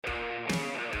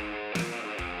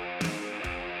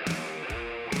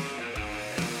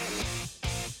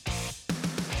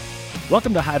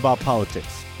Welcome to Highball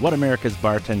Politics, what America's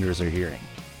bartenders are hearing.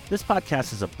 This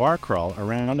podcast is a bar crawl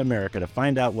around America to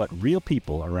find out what real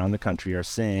people around the country are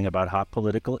saying about hot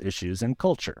political issues and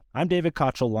culture. I'm David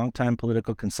Kochel, longtime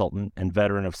political consultant and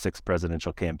veteran of 6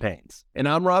 presidential campaigns. And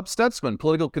I'm Rob Stutzman,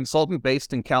 political consultant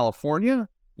based in California,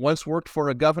 once worked for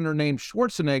a governor named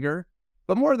Schwarzenegger.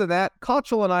 But more than that,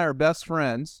 Kochel and I are best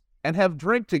friends and have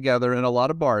drank together in a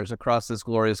lot of bars across this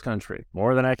glorious country.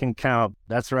 More than I can count.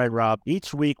 That's right, Rob.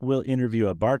 Each week, we'll interview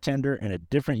a bartender in a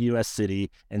different U.S. city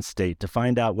and state to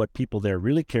find out what people there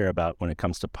really care about when it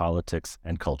comes to politics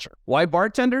and culture. Why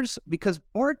bartenders? Because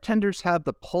bartenders have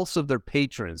the pulse of their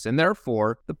patrons and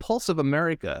therefore the pulse of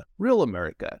America, real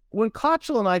America. When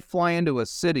Kochel and I fly into a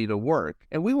city to work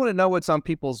and we want to know what's on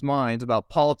people's minds about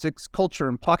politics, culture,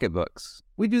 and pocketbooks,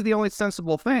 we do the only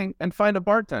sensible thing and find a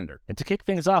bartender. And to kick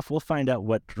things off, we'll find out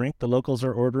what drink the locals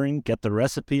are ordering, get the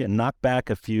recipe, and knock back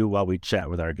a few while we chat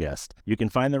with our guest. You can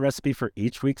find the recipe for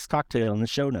each week's cocktail in the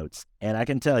show notes. And I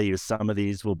can tell you, some of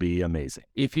these will be amazing.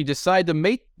 If you decide to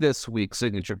make this week's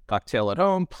signature cocktail at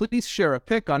home, please share a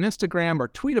pic on Instagram or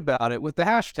tweet about it with the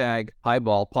hashtag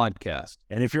HighballPodcast.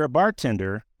 And if you're a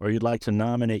bartender or you'd like to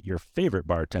nominate your favorite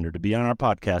bartender to be on our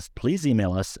podcast, please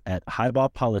email us at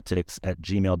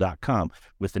highballpolitics@gmail.com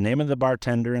with the name of the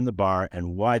bartender and the bar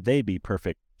and why they'd be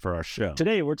perfect for our show.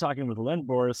 Today, we're talking with Len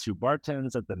Boris, who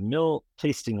bartends at the Mill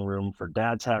Tasting Room for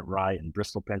Dad's Hat Rye in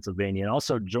Bristol, Pennsylvania. And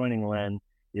also joining Len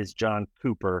is John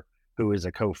Cooper, who is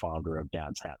a co-founder of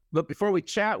Dad's Hat. But before we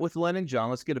chat with Len and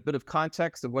John, let's get a bit of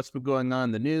context of what's been going on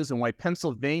in the news and why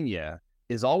Pennsylvania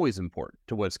is always important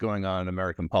to what's going on in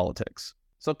American politics.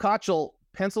 So Kochel,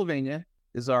 Pennsylvania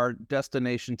is our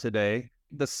destination today.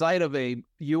 The site of a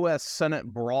U.S. Senate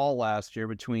brawl last year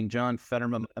between John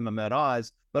Fetterman and Mehmet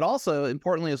Oz. But also,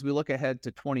 importantly, as we look ahead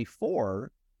to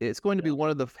 24, it's going to be one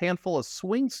of the handful of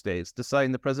swing states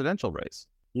deciding the presidential race.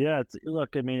 Yeah,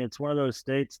 it's one of those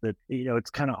states that, it's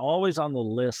kind of always on the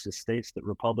list of states that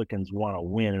Republicans want to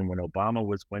win. And when Obama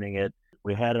was winning it,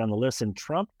 we had it on the list. And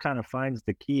Trump kind of finds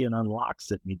the key and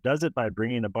unlocks it. And he does it by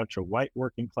bringing a bunch of white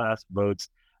working class votes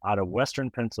out of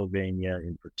Western Pennsylvania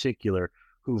in particular,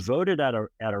 who voted at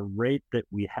a rate that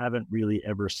we haven't really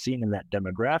ever seen in that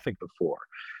demographic before.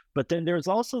 But then there's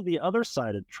also the other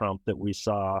side of Trump that we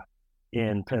saw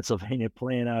in Pennsylvania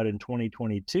playing out in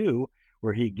 2022,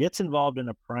 where he gets involved in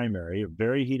a primary, a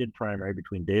very heated primary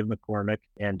between Dave McCormick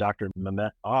and Dr.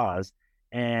 Mehmet Oz.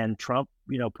 And Trump,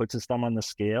 puts his thumb on the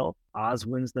scale. Oz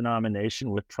wins the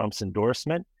nomination with Trump's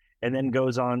endorsement and then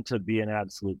goes on to be an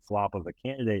absolute flop of a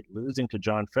candidate, losing to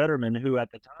John Fetterman, who at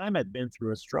the time had been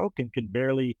through a stroke and could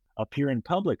barely appear in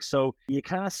public. So you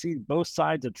kind of see both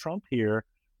sides of Trump here,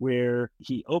 where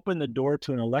he opened the door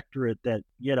to an electorate that,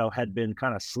 had been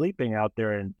kind of sleeping out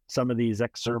there in some of these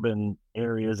exurban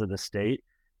areas of the state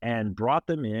and brought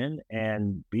them in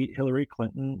and beat Hillary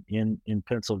Clinton in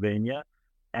Pennsylvania.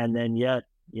 And then yet,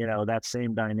 that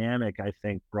same dynamic, I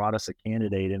think, brought us a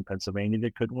candidate in Pennsylvania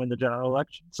that couldn't win the general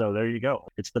election. So there you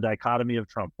go. It's the dichotomy of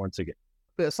Trump once again.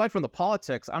 But aside from the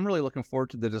politics, I'm really looking forward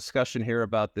to the discussion here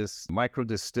about this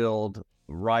micro-distilled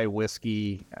rye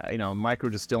whiskey.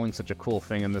 Micro-distilling such a cool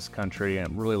thing in this country, and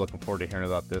I'm really looking forward to hearing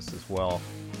about this as well.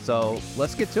 So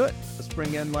let's get to it. Let's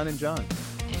bring in Len and John.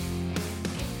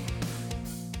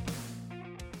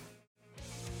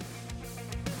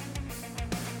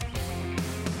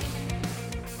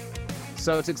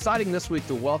 So it's exciting this week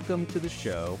to welcome to the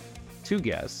show 2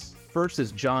 guests. First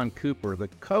is John Cooper, the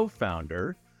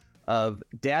co-founder of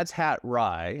Dad's Hat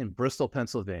Rye in Bristol,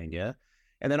 Pennsylvania,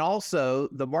 and then also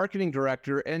the marketing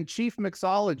director and chief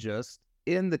mixologist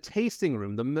in the tasting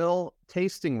room, the Mill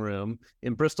Tasting Room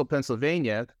in Bristol,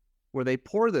 Pennsylvania, where they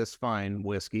pour this fine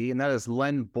whiskey, and that is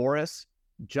Len Boris.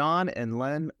 John and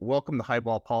Len, welcome to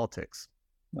Highball Politics.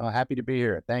 Oh, happy to be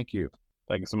here. Thank you.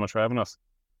 Thank you so much for having us.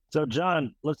 So,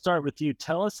 John, let's start with you.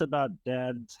 Tell us about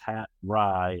Dad's Hat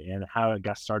Rye and how it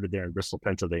got started there in Bristol,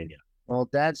 Pennsylvania. Well,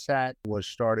 Dad's Hat was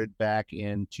started back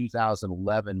in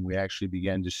 2011. We actually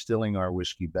began distilling our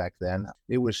whiskey back then.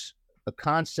 It was a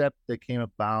concept that came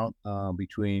about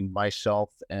between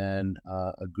myself and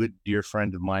a good dear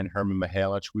friend of mine, Herman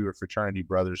Mihalich. We were fraternity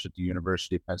brothers at the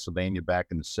University of Pennsylvania back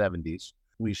in the 70s.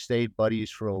 We stayed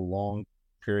buddies for a long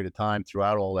period of time.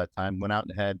 Throughout all that time, went out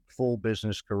and had full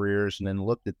business careers, and then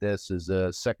looked at this as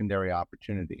a secondary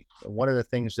opportunity. One of the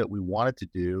things that we wanted to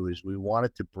do is we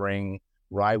wanted to bring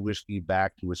rye whiskey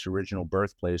back to its original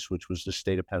birthplace, which was the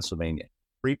state of Pennsylvania.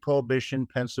 Pre-Prohibition,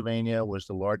 Pennsylvania was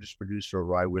the largest producer of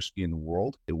rye whiskey in the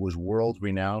world. It was world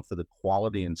renowned for the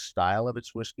quality and style of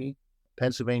its whiskey.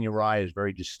 Pennsylvania rye is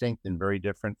very distinct and very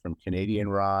different from Canadian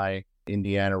rye,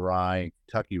 Indiana rye,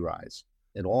 Kentucky ryes.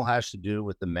 It all has to do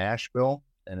with the mash bill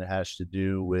and it has to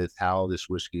do with how this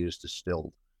whiskey is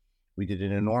distilled. We did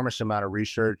an enormous amount of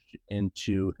research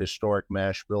into historic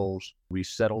mash bills. We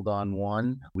settled on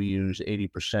one. We use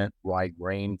 80% rye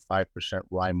grain, 5%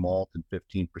 rye malt, and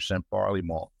 15% barley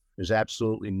malt. There's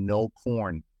absolutely no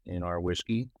corn in our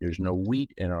whiskey. There's no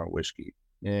wheat in our whiskey.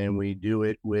 And we do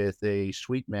it with a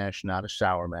sweet mash, not a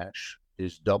sour mash.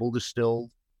 It's double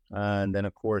distilled, and then,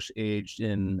 of course, aged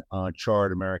in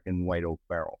charred American white oak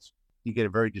barrels. You get a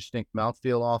very distinct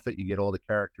mouthfeel off it. You get all the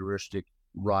characteristic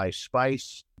rye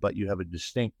spice, but you have a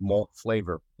distinct malt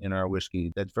flavor in our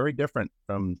whiskey that's very different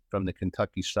from the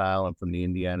Kentucky style and from the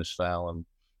Indiana style and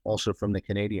also from the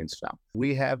Canadian style.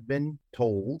 We have been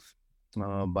told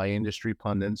by industry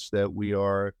pundits that we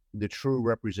are the true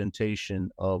representation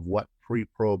of what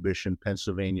pre-Prohibition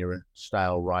Pennsylvania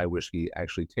style rye whiskey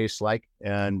actually tastes like,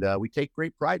 and we take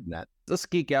great pride in that. Let's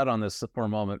geek out on this for a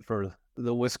moment for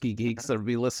the whiskey geeks that will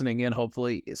be listening in,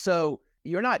 hopefully. So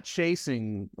you're not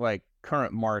chasing like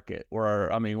current market,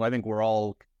 or I mean, I think we're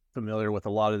all familiar with a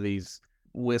lot of these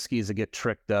whiskeys that get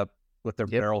tricked up with their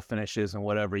barrel finishes and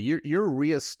whatever. You're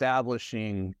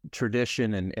reestablishing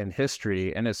tradition and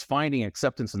history, and it's finding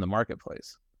acceptance in the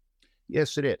marketplace.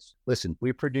 Yes, it is. Listen,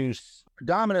 we produce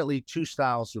predominantly two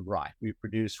styles of rye. We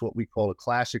produce what we call a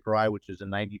classic rye, which is a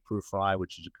 90 proof rye,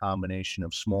 which is a combination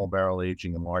of small barrel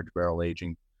aging and large barrel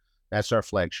aging. That's our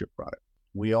flagship product.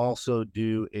 We also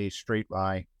do a straight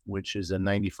rye, which is a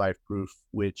 95 proof,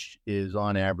 which is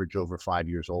on average over 5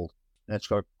 years old.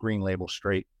 That's our green label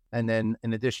straight. And then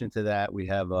in addition to that, we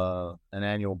have an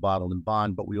annual bottled and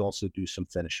bond, but we also do some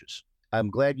finishes. I'm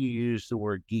glad you used the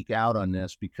word geek out on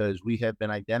this because we have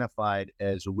been identified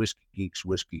as a whiskey geek's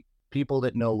whiskey. People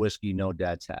that know whiskey know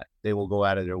Dad's Hat. They will go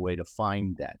out of their way to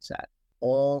find Dad's Hat.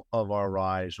 All of our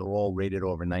ryes are all rated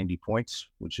over 90 points,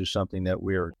 which is something that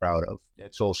we're proud of.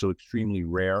 It's also extremely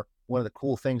rare. One of the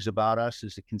cool things about us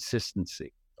is the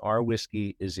consistency. Our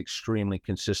whiskey is extremely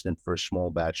consistent for a small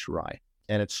batch rye,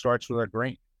 and it starts with our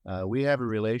grain. We have a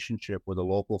relationship with a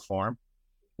local farm.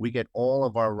 We get all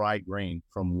of our rye grain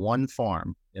from one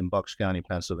farm in Bucks County,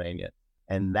 Pennsylvania.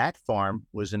 And that farm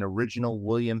was an original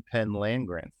William Penn land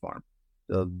grant farm.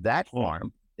 So that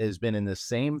farm has been in the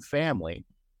same family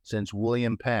since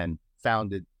William Penn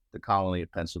founded the colony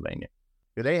of Pennsylvania.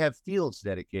 They have fields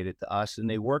dedicated to us, and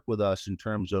they work with us in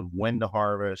terms of when to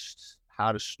harvest,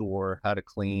 how to store, how to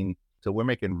clean. So we're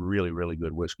making really, really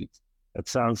good whiskey. That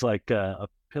sounds like a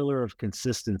pillar of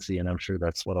consistency, and I'm sure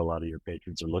that's what a lot of your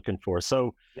patrons are looking for.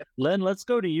 So, Len, let's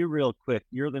go to you real quick.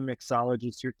 You're the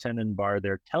mixologist, you're tending bar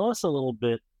there. Tell us a little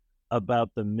bit about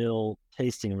the mill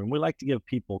tasting room. We like to give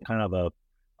people kind of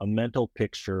a mental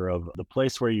picture of the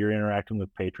place where you're interacting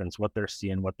with patrons, what they're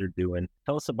seeing, what they're doing.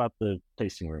 Tell us about the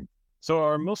tasting room. So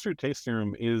our Mill Street tasting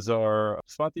room is our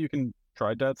spot that you can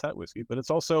try Dad's Hat whiskey, but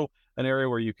it's also an area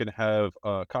where you can have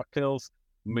cocktails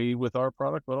made with our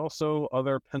product, but also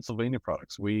other Pennsylvania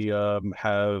products. We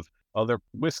have other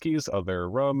whiskeys, other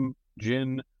rum,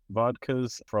 gin,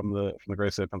 vodkas from the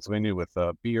great state of Pennsylvania with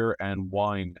beer and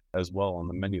wine as well on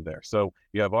the menu there. So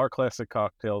you have our classic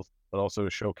cocktails, but also a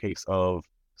showcase of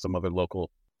some other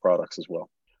local products as well.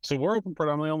 So we're open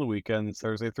predominantly on the weekends,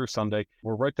 Thursday through Sunday.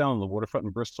 We're right down on the waterfront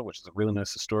in Bristol, which is a really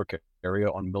nice historic area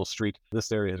on Mill Street.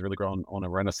 This area has really grown on a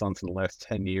renaissance in the last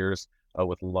 10 years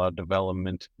with a lot of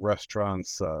development,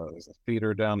 restaurants. There's a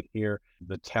theater down here.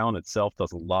 The town itself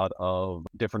does a lot of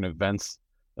different events,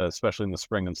 especially in the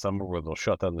spring and summer, where they'll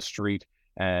shut down the street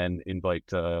and invite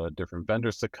different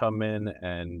vendors to come in.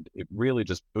 And it really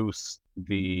just boosts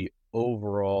the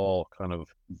overall kind of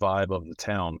vibe of the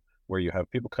town, where you have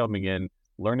people coming in,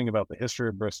 learning about the history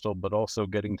of Bristol, but also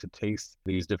getting to taste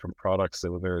these different products,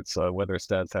 whether it's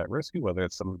Dad's Hat whiskey, whether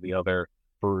it's some of the other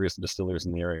breweries and distillers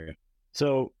in the area.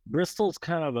 So Bristol's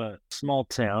kind of a small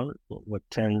town, what,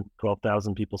 10,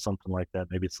 12,000 people, something like that.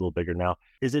 Maybe it's a little bigger now.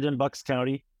 Is it in Bucks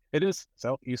County? It is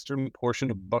southeastern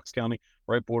portion of Bucks County,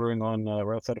 right bordering on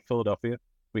right outside of Philadelphia.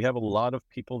 We have a lot of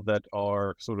people that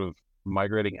are sort of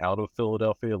migrating out of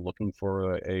Philadelphia, looking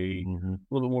for a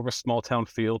little bit more of a small town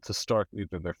feel to start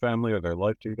either their family or their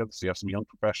life together. So you have some young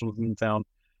professionals in the town.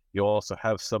 You also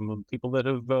have some people that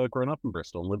have grown up in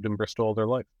Bristol and lived in Bristol all their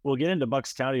life. We'll get into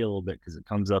Bucks County a little bit because it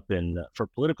comes up in, for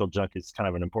Political Junk, it's kind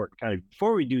of an important kind of.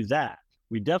 Before we do that,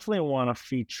 we definitely want to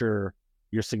feature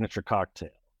your signature cocktail.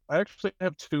 I actually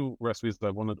have two recipes that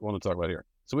I want to talk about here.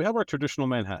 So we have our traditional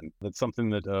Manhattan. That's something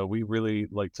that we really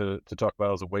like to talk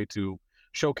about as a way to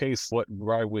showcase what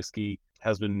rye whiskey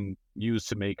has been used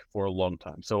to make for a long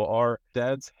time. So our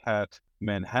Dad's Hat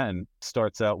Manhattan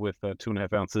starts out with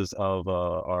 2.5 ounces of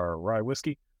our rye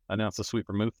whiskey, an ounce of sweet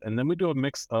vermouth, and then we do a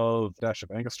mix of a dash of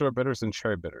Angostura bitters and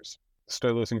cherry bitters.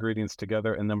 Stir those ingredients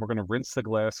together, and then we're going to rinse the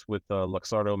glass with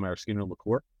Luxardo Maraschino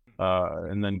liqueur,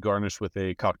 and then garnish with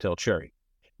a cocktail cherry.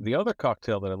 The other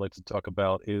cocktail that I'd like to talk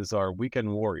about is our Weekend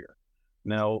Warrior.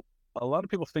 Now, a lot of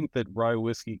people think that rye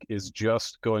whiskey is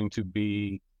just going to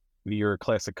be your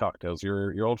classic cocktails,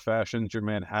 your old fashions, your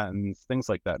Manhattans, things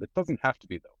like that. It doesn't have to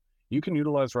be, though. You can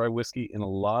utilize rye whiskey in a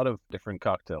lot of different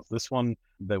cocktails. This one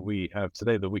that we have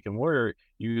today, the Weekend Warrior,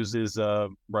 uses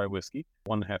rye whiskey,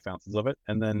 1.5 ounces of it,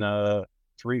 and then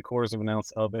 3/4 of an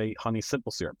ounce of a honey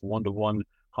simple syrup, 1-to-1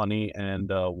 honey and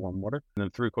warm water, and then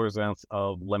 3/4 ounce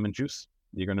of lemon juice.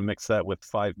 You're going to mix that with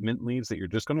 5 mint leaves that you're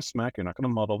just going to smack. You're not going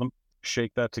to muddle them.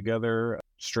 Shake that together,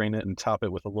 strain it, and top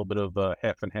it with a little bit of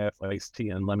half and half iced tea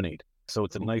and lemonade. So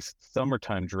it's a nice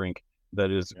summertime drink that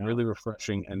is really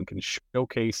refreshing and can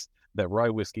showcase that rye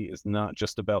whiskey is not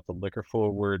just about the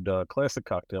liquor-forward classic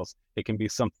cocktails. It can be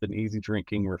something easy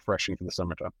drinking, refreshing for the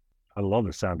summertime. I love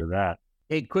the sound of that.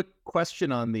 Hey, quick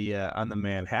question on the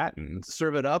Manhattan.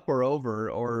 Serve it up or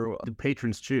over, or do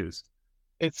patrons choose?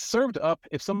 It's served up.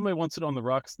 If somebody wants it on the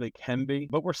rocks, they can be,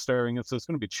 but we're stirring it, so it's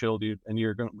going to be chilled, and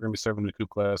we're going to be serving the coupe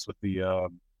glass with the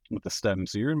stem.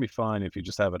 So you're going to be fine if you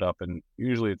just have it up, and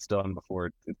usually it's done before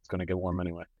it's going to get warm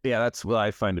anyway. Yeah, that's what I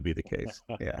find to be the case.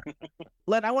 Yeah.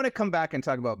 Len, I want to come back and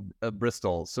talk about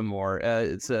Bristol some more.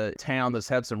 It's a town that's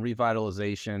had some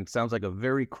revitalization. Sounds like a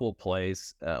very cool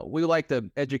place. We like to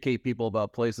educate people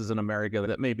about places in America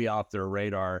that may be off their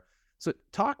radar. So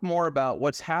talk more about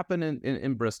what's happened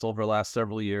in Bristol for the last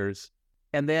several years.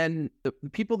 And then the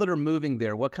people that are moving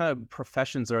there, what kind of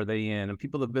professions are they in? And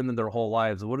people that have been there their whole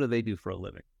lives, what do they do for a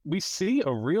living? We see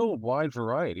a real wide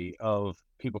variety of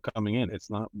people coming in.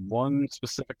 It's not one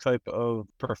specific type of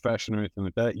profession or anything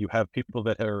like that. You have people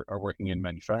that are working in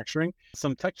manufacturing.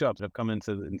 Some tech jobs have come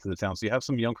into the town. So you have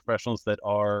some young professionals that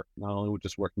are not only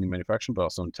just working in manufacturing, but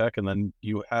also in tech. And then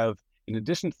you have, in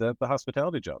addition to that, the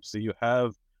hospitality jobs. So you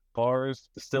have bars,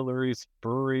 distilleries,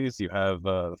 breweries, you have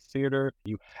theater,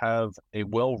 you have a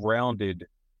well-rounded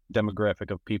demographic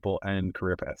of people and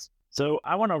career paths. So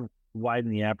I want to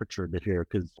widen the aperture a bit here,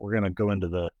 because we're going to go into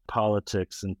the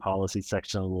politics and policy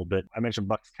section a little bit. I mentioned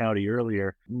Bucks County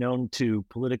earlier, known to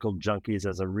political junkies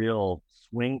as a real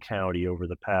swing county over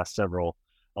the past several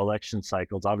election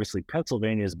cycles. Obviously,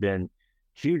 Pennsylvania has been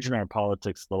huge in our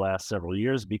politics the last several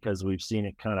years because we've seen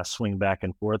it kind of swing back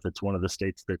and forth. It's one of the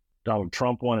states that Donald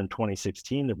Trump won in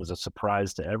 2016. That was a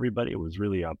surprise to everybody. It was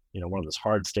really one of those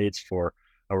hard states for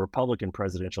a Republican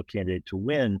presidential candidate to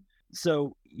win.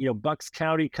 So, Bucks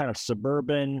County, kind of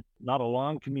suburban, not a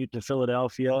long commute to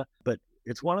Philadelphia, but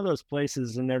it's one of those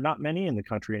places, and there are not many in the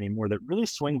country anymore, that really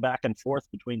swing back and forth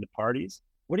between the parties.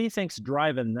 What do you think's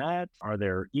driving that? Are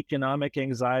there economic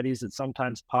anxieties that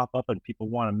sometimes pop up and people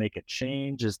want to make a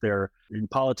change? Is there, in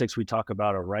politics, we talk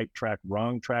about a right track,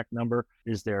 wrong track number.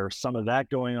 Is there some of that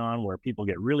going on where people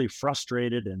get really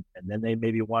frustrated and then they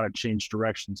maybe want to change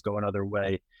directions, go another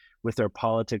way with their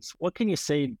politics? What can you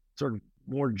say sort of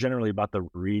more generally about the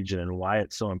region and why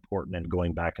it's so important and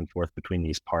going back and forth between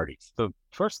these parties? The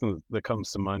first thing that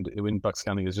comes to mind in Bucks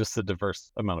County is just the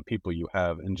diverse amount of people you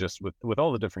have. And just with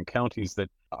all the different counties that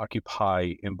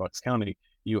occupy in Bucks County,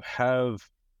 you have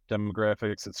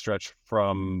demographics that stretch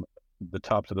from the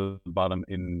top to the bottom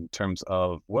in terms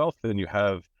of wealth, and you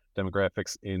have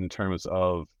demographics in terms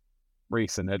of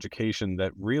race and education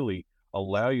that really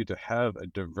allow you to have a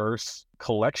diverse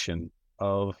collection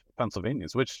of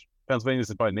Pennsylvanians, which Pennsylvania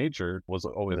by nature was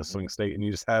always a swing state, and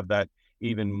you just have that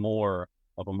even more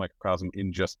of a microcosm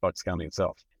in just Bucks County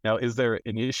itself. Now, is there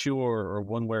an issue or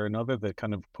one way or another that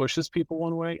kind of pushes people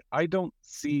one way? I don't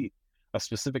see a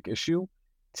specific issue.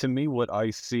 To me, what I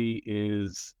see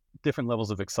is different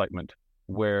levels of excitement,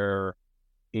 where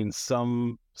in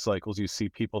some cycles you see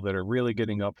people that are really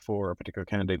getting up for a particular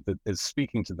candidate that is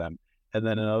speaking to them. And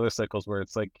then in other cycles where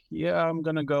it's like, yeah, I'm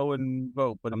going to go and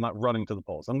vote, but I'm not running to the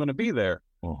polls. I'm going to be there,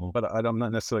 but I'm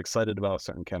not necessarily excited about a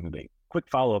certain candidate. Quick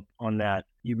follow-up on that.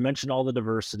 You mentioned all the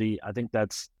diversity. I think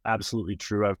that's absolutely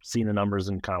true. I've seen the numbers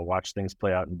and kind of watched things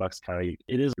play out in Bucks County.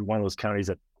 It is one of those counties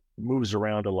that moves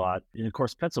around a lot. And of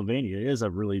course, Pennsylvania is a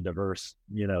really diverse,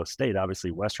 state.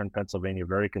 Obviously, Western Pennsylvania,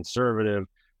 very conservative.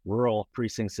 Rural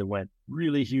precincts that went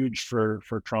really huge for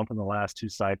Trump in the last two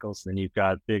cycles. Then you've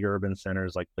got big urban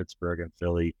centers like Pittsburgh and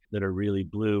Philly that are really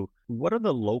blue. What are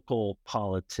the local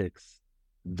politics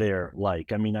there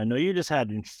like? I mean, I know you just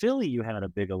had in Philly, you had a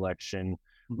big election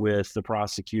with the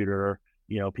prosecutor,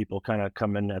 people kind of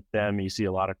coming at them. You see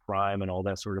a lot of crime and all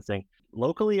that sort of thing.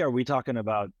 Locally, are we talking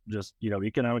about just,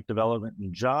 economic development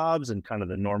and jobs and kind of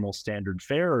the normal standard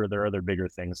fare, or are there other bigger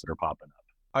things that are popping up?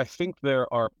 I think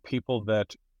there are people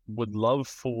that would love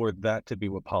for that to be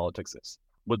what politics is.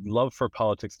 Would love for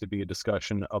politics to be a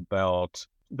discussion about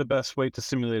the best way to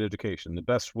simulate education, the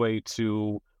best way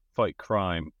to fight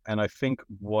crime. And I think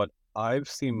what I've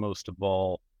seen most of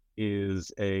all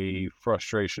is a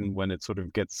frustration when it sort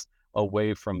of gets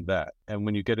away from that. And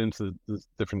when you get into the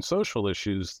different social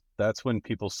issues, that's when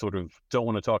people sort of don't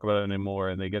want to talk about it anymore,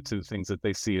 and they get to things that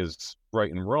they see as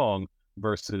right and wrong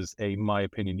versus a my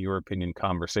opinion, your opinion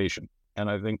conversation. And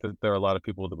I think that there are a lot of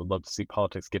people that would love to see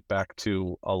politics get back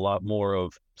to a lot more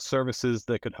of services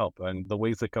that could help and the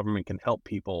ways that government can help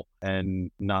people,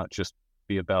 and not just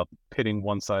be about pitting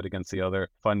one side against the other,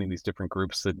 finding these different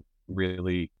groups that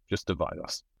really just divide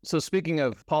us. So speaking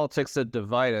of politics that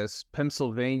divide us,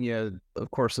 Pennsylvania,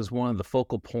 of course, is one of the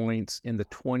focal points in the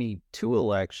 22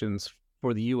 elections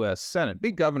for the U.S. Senate.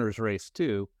 Big governor's race,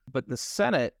 too. But the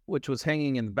Senate, which was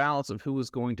hanging in the balance of who was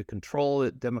going to control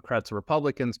it, Democrats or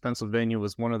Republicans, Pennsylvania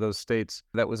was one of those states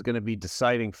that was going to be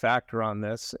deciding factor on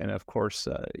this. And of course,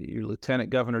 your Lieutenant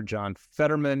Governor John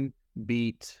Fetterman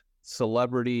beat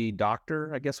celebrity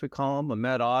doctor, I guess we call him,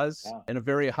 Ahmed Oz, in a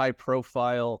very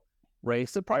high-profile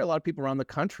race that probably a lot of people around the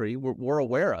country were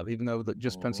aware of, even though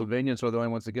just Pennsylvanians are the only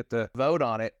ones that get to vote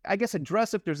on it. I guess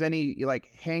address if there's any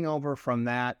hangover from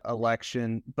that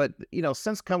election. But,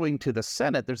 since coming to the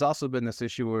Senate, there's also been this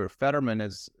issue where Fetterman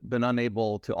has been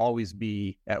unable to always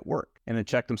be at work and had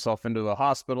checked himself into a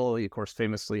hospital. He, of course,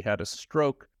 famously had a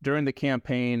stroke during the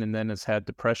campaign and then has had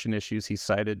depression issues. He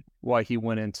cited why he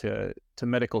went into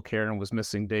medical care and was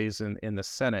missing days in the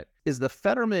Senate. Is the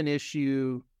Fetterman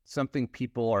issue something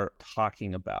people are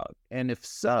talking about? And if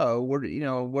so,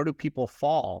 where do people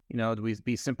fall? Do we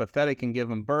be sympathetic and give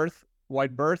him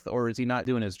wide berth, or is he not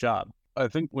doing his job? I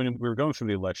think when we were going through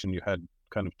the election, you had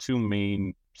kind of two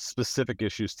main specific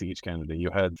issues to each candidate.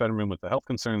 You had Fetterman with the health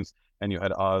concerns, and you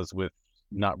had Oz with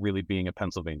not really being a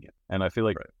Pennsylvanian. And I feel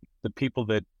like the people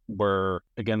that were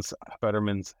against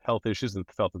Fetterman's health issues and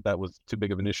felt that was too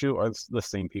big of an issue are the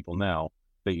same people now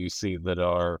that you see that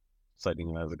are citing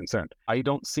him as a concern. I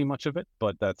don't see much of it,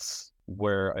 but that's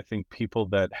where I think people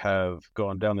that have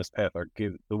gone down this path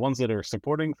the ones that are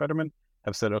supporting Fetterman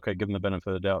have said, okay, give him the benefit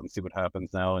of the doubt and see what happens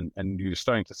now. And you're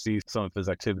starting to see some of his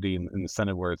activity in the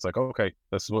Senate where it's like, okay,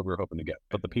 this is what we were hoping to get.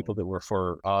 But the people that were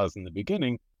for Oz in the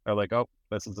beginning are like, oh,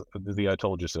 this is the I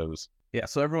told you so's. Yeah,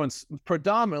 so everyone's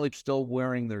predominantly still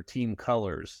wearing their team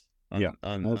colors on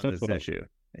this issue.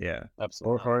 Yeah,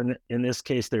 absolutely. Or in this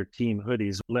case, they're team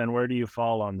hoodies. Len, where do you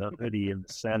fall on the hoodie in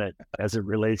the Senate as it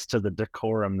relates to the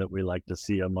decorum that we like to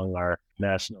see among our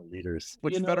national leaders?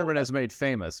 Which Fetterman has made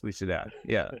famous, we should add.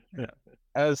 Yeah.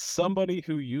 As somebody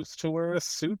who used to wear a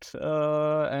suit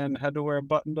and had to wear a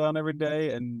button down every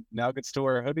day and now gets to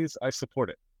wear hoodies, I support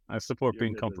it. I support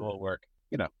being comfortable at work.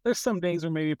 There's some days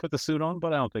where maybe you put the suit on,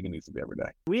 but I don't think it needs to be every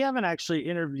day. We haven't actually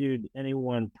interviewed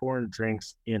anyone pouring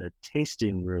drinks in a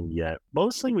tasting room yet.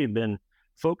 Mostly we've been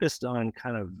focused on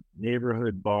kind of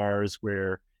neighborhood bars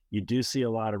where you do see a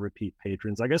lot of repeat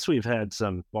patrons. I guess we've had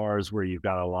some bars where you've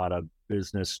got a lot of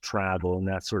business travel and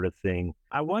that sort of thing.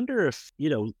 I wonder if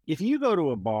you go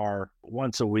to a bar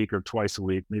once a week or twice a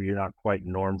week, maybe you're not quite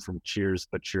Norm from Cheers,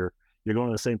 but you're going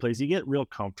to the same place, you get real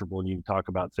comfortable and you can talk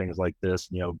about things like this.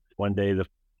 One day the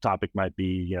topic might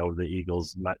be, the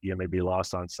Eagles may be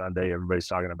lost on Sunday. Everybody's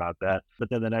talking about that. But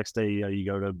then the next day, you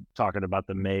go to talking about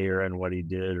the mayor and what he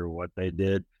did or what they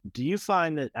did. Do you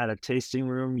find that at a tasting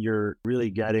room, you're really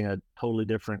getting a totally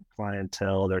different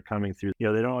clientele? They're coming through, they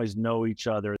don't always know each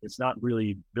other. It's not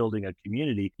really building a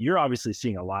community. You're obviously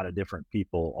seeing a lot of different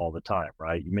people all the time,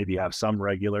 right? You maybe have some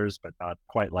regulars, but not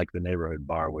quite like the neighborhood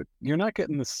bar would. You're not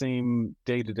getting the same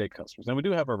day-to-day customers. And we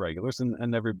do have our regulars,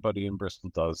 and everybody in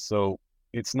Bristol does. So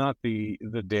it's not the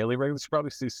daily regulars. You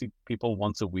probably see people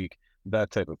once a week,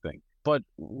 that type of thing. But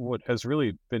what has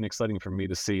really been exciting for me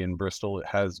to see in Bristol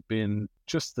has been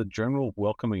just the general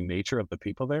welcoming nature of the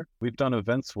people there. We've done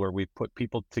events where we put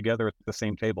people together at the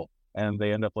same table and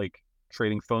they end up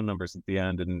trading phone numbers at the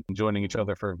end and joining each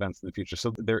other for events in the future.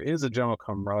 So there is a general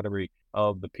camaraderie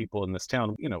of the people in this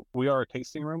town. We are a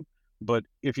tasting room, but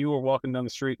if you were walking down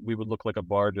the street, we would look like a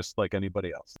bar just like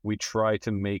anybody else. We try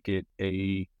to make it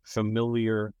a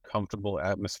familiar, comfortable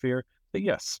atmosphere that,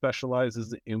 yes,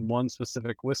 specializes in one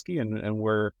specific whiskey, and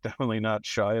we're definitely not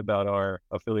shy about our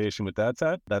affiliation with Dad's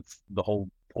Hat. That's the whole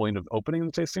point of opening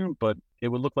the tasting room, but it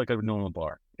would look like a normal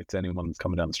bar. It's anyone that's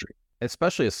coming down the street.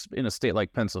 Especially in a state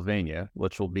like Pennsylvania,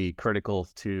 which will be critical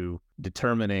to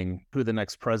determining who the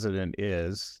next president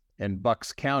is, and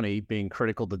Bucks County being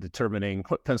critical to determining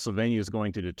what Pennsylvania is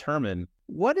going to determine.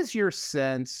 What is your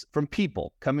sense from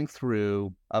people coming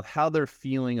through of how they're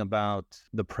feeling about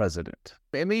the president?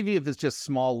 And maybe if it's just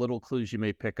small little clues you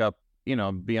may pick up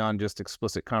beyond just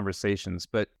explicit conversations,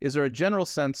 but is there a general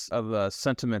sense of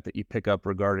sentiment that you pick up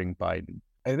regarding Biden?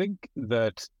 I think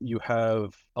that you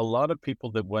have a lot of people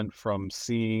that went from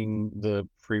seeing the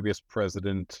previous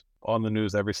president on the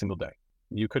news every single day.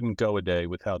 You couldn't go a day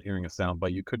without hearing a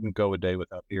soundbite. You couldn't go a day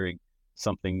without hearing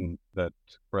something that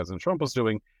President Trump was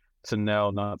doing, to now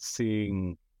not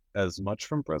seeing as much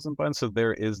from President Biden. So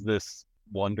there is this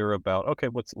wonder about, okay,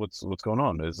 what's going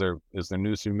on? Is there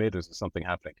news to be made? Is there something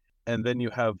happening? And then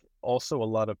you have also a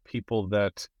lot of people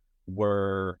that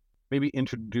were maybe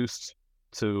introduced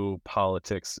to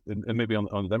politics, and maybe on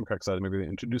the Democratic side, maybe they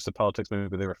introduced to politics,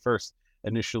 maybe they were first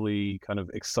initially kind of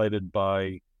excited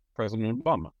by President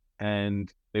Obama,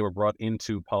 and they were brought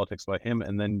into politics by him,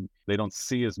 and then they don't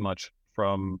see as much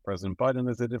from President Biden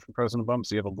as they did from President Obama.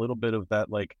 So you have a little bit of that,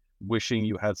 like, wishing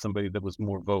you had somebody that was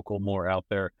more vocal, more out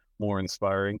there, more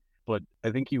inspiring. But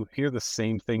I think you hear the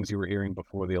same things you were hearing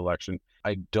before the election.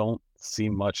 I don't see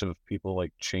much of people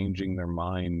like changing their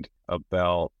mind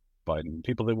about Biden.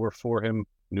 People that were for him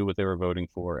knew what they were voting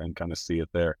for and kind of see it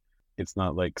there. It's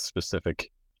not like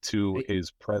specific to his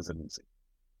presidency.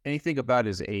 Anything about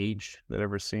his age that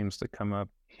ever seems to come up?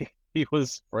 He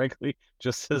was frankly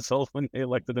just as old when they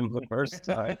elected him the first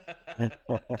time.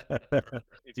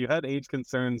 If you had age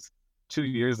concerns 2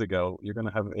 years ago, you're going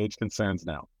to have age concerns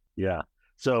now. Yeah.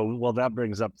 So, well, that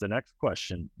brings up the next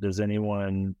question. Does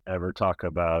anyone ever talk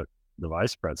about the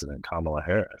vice president, Kamala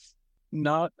Harris?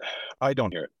 I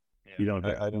don't hear it. You don't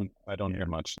hear I don't hear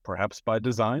much. Perhaps by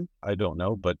design, I don't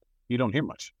know, but you don't hear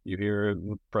much. You hear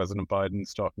President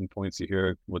Biden's talking points. You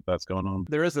hear what that's going on.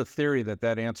 There is a theory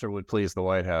that answer would please the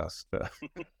White House.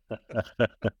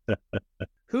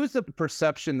 Who's the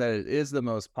perception that it is the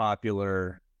most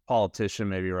popular politician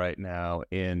maybe right now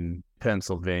in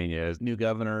Pennsylvania? New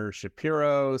Governor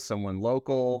Shapiro, someone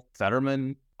local,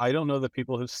 Fetterman? I don't know that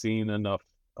people have seen enough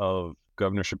of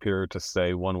Governor Shapiro to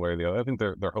say one way or the other. I think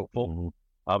they're hopeful. Mm-hmm.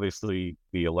 Obviously,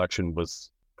 the election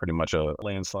was pretty much a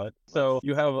landslide. So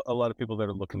you have a lot of people that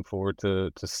are looking forward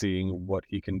to seeing what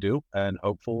he can do and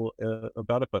hopeful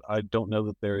about it. But I don't know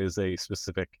that there is a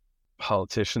specific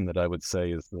politician that I would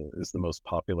say is the most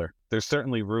popular. There's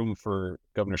certainly room for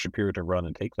Governor Shapiro to run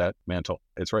and take that mantle.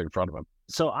 It's right in front of him.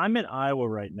 So I'm in Iowa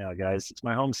right now, guys. It's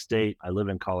my home state. I live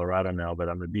in Colorado now, but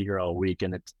I'm going to be here all week.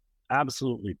 And it's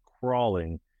absolutely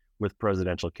crawling with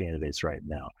presidential candidates right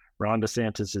now. Ron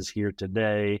DeSantis is here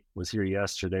today, was here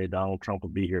yesterday. Donald Trump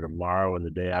will be here tomorrow and the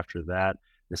day after that.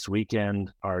 This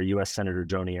weekend, our U.S. Senator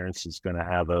Joni Ernst is going to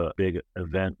have a big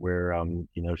event where,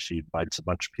 she invites a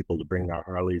bunch of people to bring their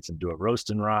Harleys and do a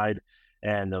roast and ride.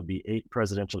 And there'll be 8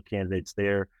 presidential candidates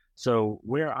there. So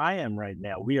where I am right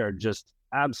now, we are just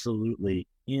absolutely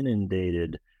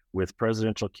inundated with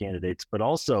presidential candidates, but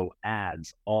also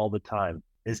ads all the time.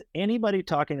 Is anybody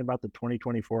talking about the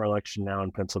 2024 election now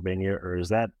in Pennsylvania, or is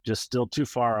that just still too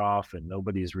far off and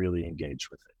nobody's really engaged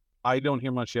with it? I don't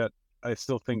hear much yet. I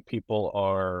still think people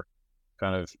are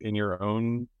kind of in your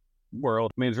own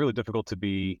world. I mean, it's really difficult to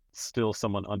be still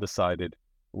someone undecided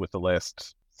with the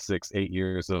last 6-8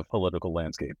 years of political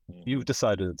landscape. You've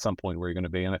decided at some point where you're going to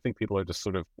be, and I think people are just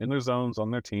sort of in their zones on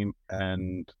their team,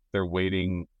 and they're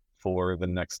waiting for the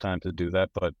next time to do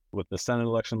that. But with the Senate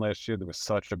election last year, there was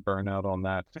such a burnout on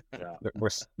that. Yeah. We're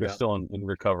still in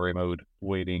recovery mode,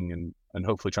 waiting and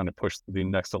hopefully trying to push the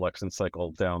next election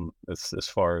cycle down as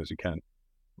far as you can.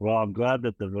 Well, I'm glad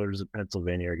that the voters of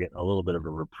Pennsylvania are getting a little bit of a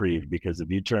reprieve, because if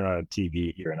you turn on a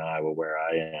TV here in Iowa, where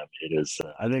I am, it is,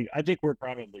 I think we're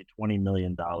probably $20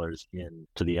 million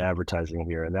into the advertising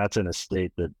here. And that's in a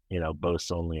state that,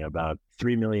 boasts only about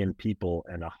 3 million people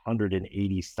and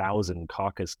 180,000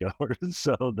 caucus goers.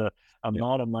 So the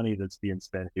amount of money that's being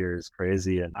spent here is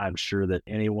crazy. And I'm sure that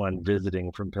anyone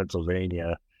visiting from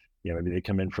Pennsylvania, maybe they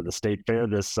come in for the state fair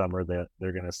this summer, that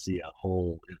they're going to see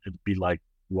it'd be like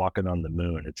walking on the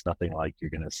moon. It's nothing like you're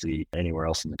going to see anywhere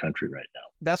else in the country right now.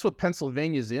 That's what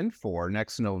Pennsylvania's in for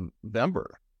next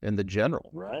November in the general.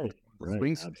 Right.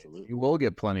 Absolutely. You will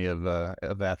get plenty of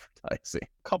advertising.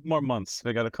 A couple more months.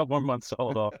 They got a couple more months to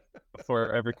hold off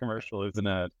before every commercial is an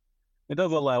ad. It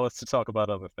does allow us to talk about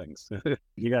other things.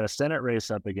 You got a Senate race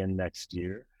up again next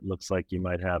year. Looks like you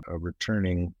might have a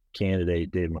returning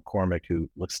candidate, Dave McCormick, who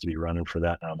looks to be running for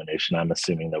that nomination. I'm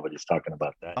assuming nobody's talking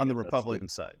about that. On the Republican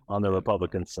side. On the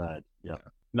Republican side, yeah.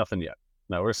 Nothing yet.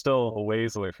 No, we're still a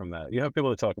ways away from that. You have people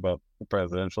that talk about the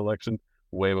presidential election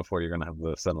way before you're going to have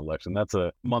the Senate election. That's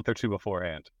a month or two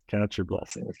beforehand. Count your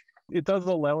blessings. It does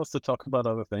allow us to talk about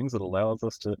other things. It allows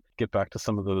us to get back to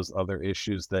some of those other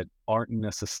issues that aren't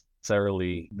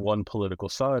necessarily one political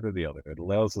side or the other. It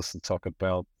allows us to talk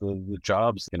about the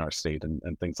jobs in our state and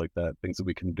things like that, things that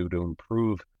we can do to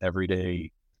improve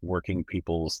everyday working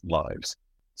people's lives.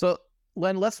 So,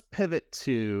 Len, let's pivot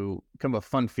to kind of a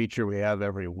fun feature we have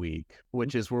every week,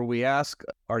 which is where we ask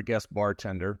our guest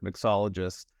bartender,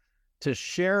 mixologist, to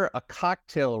share a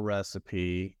cocktail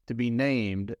recipe to be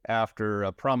named after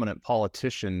a prominent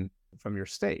politician from your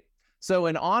state. So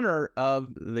in honor of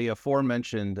the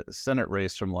aforementioned Senate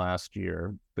race from last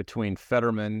year between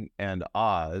Fetterman and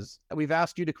Oz, we've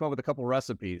asked you to come up with a couple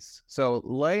recipes. So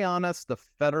lay on us the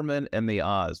Fetterman and the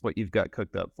Oz, what you've got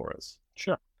cooked up for us.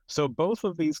 Sure. So both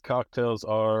of these cocktails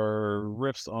are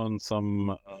riffs on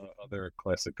some other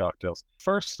classic cocktails.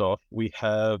 First off, we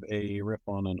have a riff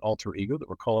on an alter ego that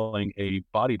we're calling a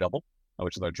body double,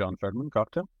 which is our John Fetterman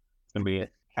cocktail. It's going to be an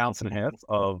ounce and a half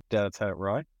of Dad's Hat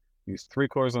Rye. Use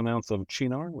 3/4 ounce of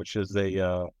Chinar, which is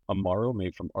a Amaro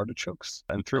made from artichokes,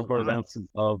 and 3/4 ounces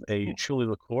of a chili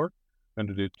liqueur. I'm going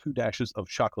to do 2 dashes of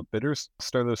chocolate bitters.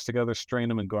 Stir those together, strain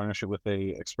them, and garnish it with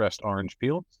a expressed orange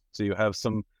peel. So you have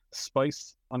some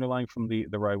spice underlying from the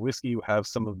rye whiskey. You have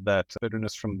some of that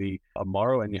bitterness from the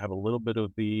Amaro, and you have a little bit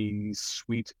of the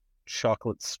sweet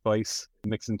chocolate spice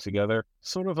mixing together.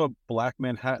 Sort of a Black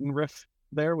Manhattan riff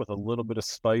there with a little bit of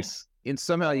spice. And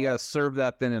somehow you got to serve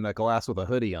that then in a glass with a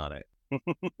hoodie on it.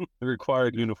 The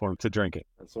required uniform to drink it.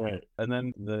 That's right. And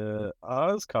then the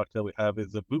Oz cocktail we have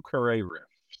is a Bouquet riff.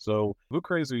 So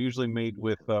Bouquets are usually made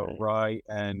with rye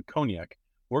and cognac.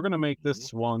 We're going to make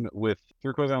this one with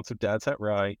 3/4 ounce of Dad's Hat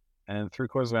Rye and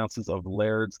 3/4 ounces of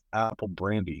Laird's apple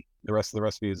brandy. The rest of the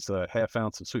recipe is a 1/2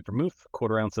 ounce of sweet vermouth,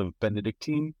 1/4 ounce of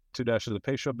Benedictine, 2 dashes of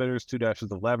Peychaud bitters, 2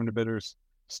 dashes of lavender bitters.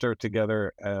 Stir it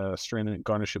together, strain it, and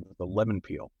garnish it with a lemon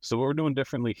peel. So what we're doing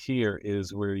differently here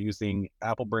is we're using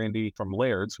apple brandy from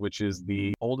Laird's, which is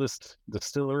the oldest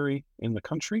distillery in the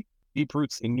country, deep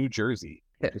roots in New Jersey.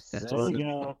 There you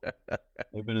go.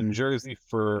 They've been in Jersey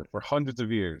for hundreds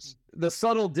of years. The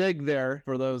subtle dig there,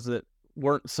 for those that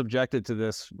weren't subjected to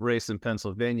this race in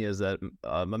Pennsylvania, is that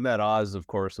Mehmet Oz, of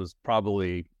course, was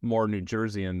probably more New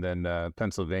Jerseyan than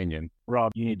Pennsylvanian.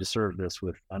 Rob, you need to serve this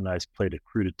with a nice plate of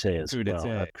crudité as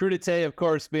well. Crudité, of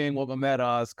course, being what Mehmet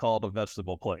Oz called a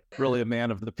vegetable plate. Really a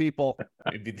man of the people.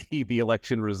 The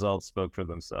election results spoke for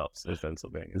themselves in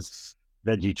Pennsylvania. It's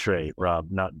veggie tray,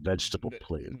 Rob, not vegetable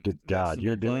plate. Good God,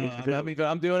 you're doing it.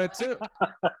 I'm doing it too.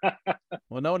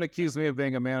 Well, no one accused me of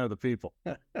being a man of the people.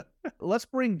 Let's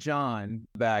bring John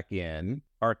back in,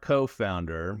 our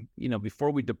co-founder.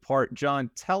 Before we depart, John,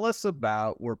 tell us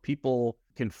about where people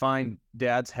can find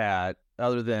Dad's Hat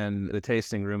other than the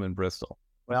tasting room in Bristol.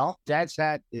 Well, Dad's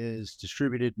Hat is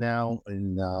distributed now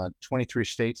in 23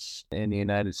 states in the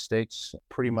United States,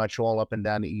 pretty much all up and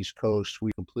down the East Coast.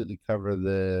 We completely cover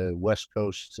the West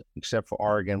Coast, except for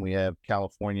Oregon. We have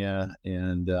California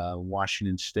and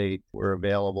Washington State. We're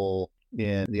available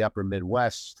in the upper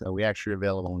Midwest. We actually are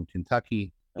available in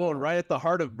Kentucky. Oh, right at the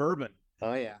heart of bourbon.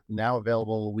 Oh, yeah. Now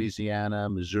available in Louisiana,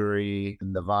 Missouri,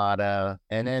 Nevada.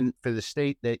 And then for the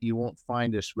state that you won't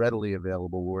find us readily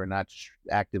available, we're not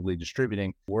actively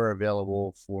distributing, we're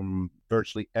available from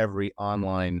virtually every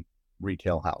online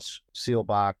retail house.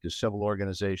 Seelbach, there's several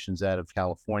organizations out of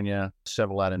California,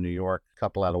 several out of New York, a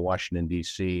couple out of Washington,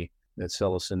 D.C. that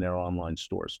sell us in their online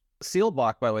stores.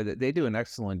 Seelbach, by the way, they do an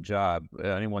excellent job.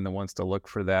 Anyone that wants to look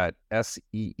for that,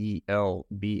 Seelbach.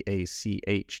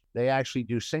 They actually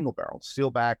do single barrels.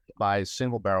 Seelbach buys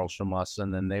single barrels from us,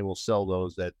 and then they will sell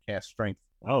those at cast strength.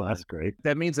 Oh, that's great.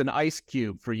 That means an ice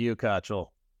cube for you, Kachel,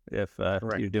 if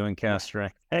you're doing cast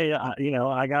strength. Hey,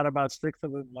 I got about 6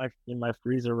 of them in my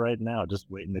freezer right now, just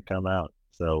waiting to come out.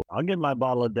 So I'll get my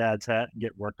bottle of Dad's Hat and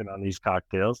get working on these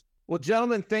cocktails. Well,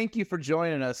 gentlemen, thank you for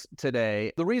joining us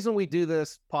today. The reason we do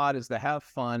this pod is to have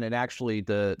fun and actually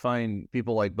to find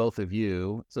people like both of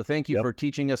you. So thank you for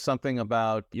teaching us something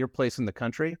about your place in the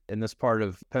country in this part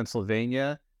of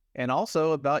Pennsylvania, and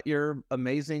also about your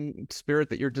amazing spirit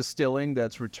that you're distilling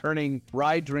that's returning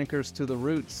rye drinkers to the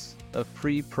roots of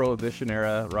pre-Prohibition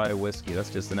era rye whiskey.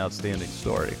 That's just an outstanding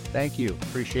story. Thank you.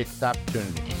 Appreciate the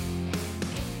opportunity.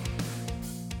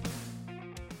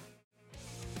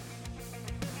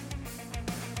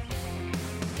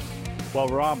 Well,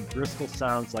 Rob, Bristol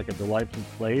sounds like a delightful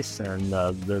place, and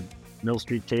the Mill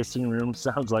Street Tasting Room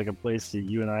sounds like a place that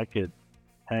you and I could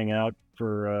hang out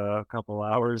for a couple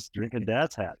hours drinking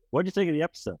Dad's Hat. What did you think of the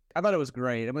episode? I thought it was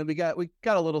great. I mean, we got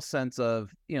a little sense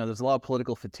of, there's a lot of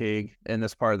political fatigue in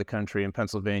this part of the country, in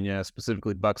Pennsylvania,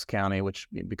 specifically Bucks County, which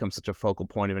becomes such a focal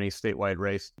point of any statewide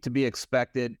race, to be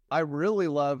expected. I really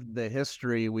loved the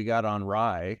history we got on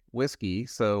rye whiskey.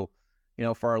 So,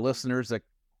 for our listeners that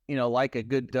like a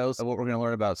good dose of what we're going to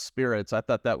learn about spirits, I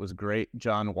thought that was great.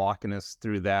 John walking us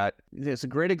through that. It's a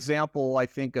great example, I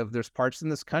think, of there's parts in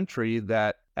this country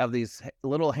that have these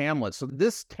little hamlets. So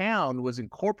this town was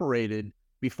incorporated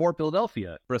before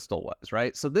Philadelphia, Bristol was,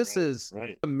 right? So this is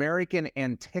American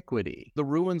antiquity, the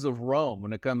ruins of Rome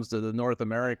when it comes to the North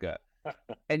America.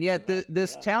 And yet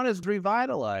this town is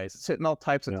revitalized. It's hitting all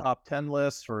types of top 10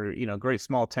 lists for, great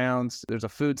small towns. There's a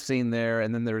food scene there.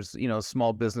 And then there's,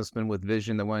 small businessmen with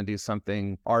vision that want to do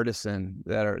something artisan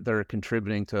that are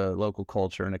contributing to local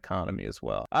culture and economy as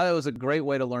well. I thought it was a great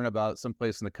way to learn about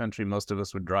someplace in the country most of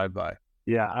us would drive by.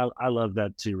 Yeah, I love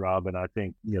that too, Rob. And I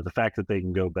think, the fact that they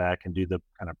can go back and do the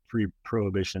kind of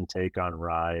pre-prohibition take on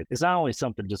rye is not only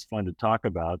something just fun to talk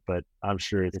about, but I'm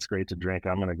sure it's great to drink.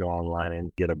 I'm going to go online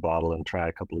and get a bottle and try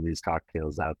a couple of these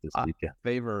cocktails out this weekend.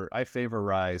 I favor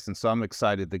rye, and so I'm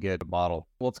excited to get a bottle.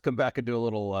 Let's come back and do a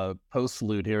little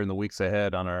post-salute here in the weeks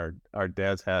ahead on our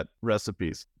Dad's Hat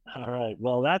recipes. All right.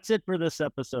 Well, that's it for this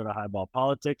episode of Highball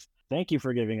Politics. Thank you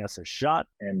for giving us a shot,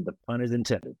 and the pun is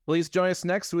intended. Please join us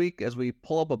next week as we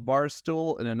pull up a bar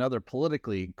stool in another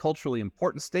politically, culturally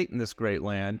important state in this great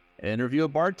land and interview a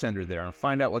bartender there and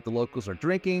find out what the locals are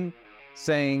drinking,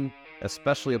 saying,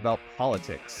 especially about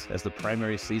politics as the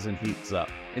primary season heats up.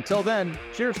 Until then,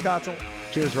 cheers, Kochel.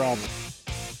 Cheers, Rob.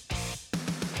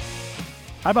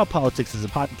 Highball Politics is a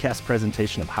podcast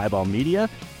presentation of Highball Media.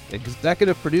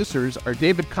 Executive producers are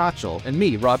David Kochel and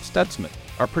me, Rob Stutzman.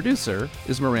 Our producer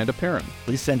is Miranda Perrin.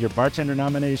 Please send your bartender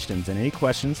nominations and any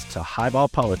questions to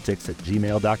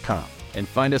highballpolitics@gmail.com. And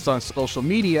find us on social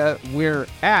media. We're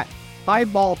at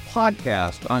Highball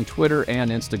Podcast on Twitter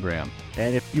and Instagram.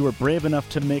 And if you were brave enough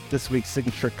to make this week's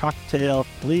signature cocktail,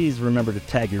 please remember to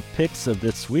tag your pics of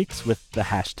this week's with the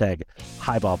hashtag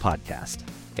Highball Podcast.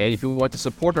 And if you want to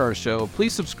support our show,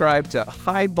 please subscribe to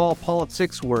Highball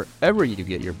Politics wherever you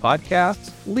get your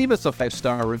podcasts. Leave us a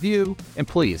 5-star review, and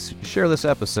please share this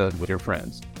episode with your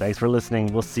friends. Thanks for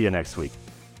listening. We'll see you next week.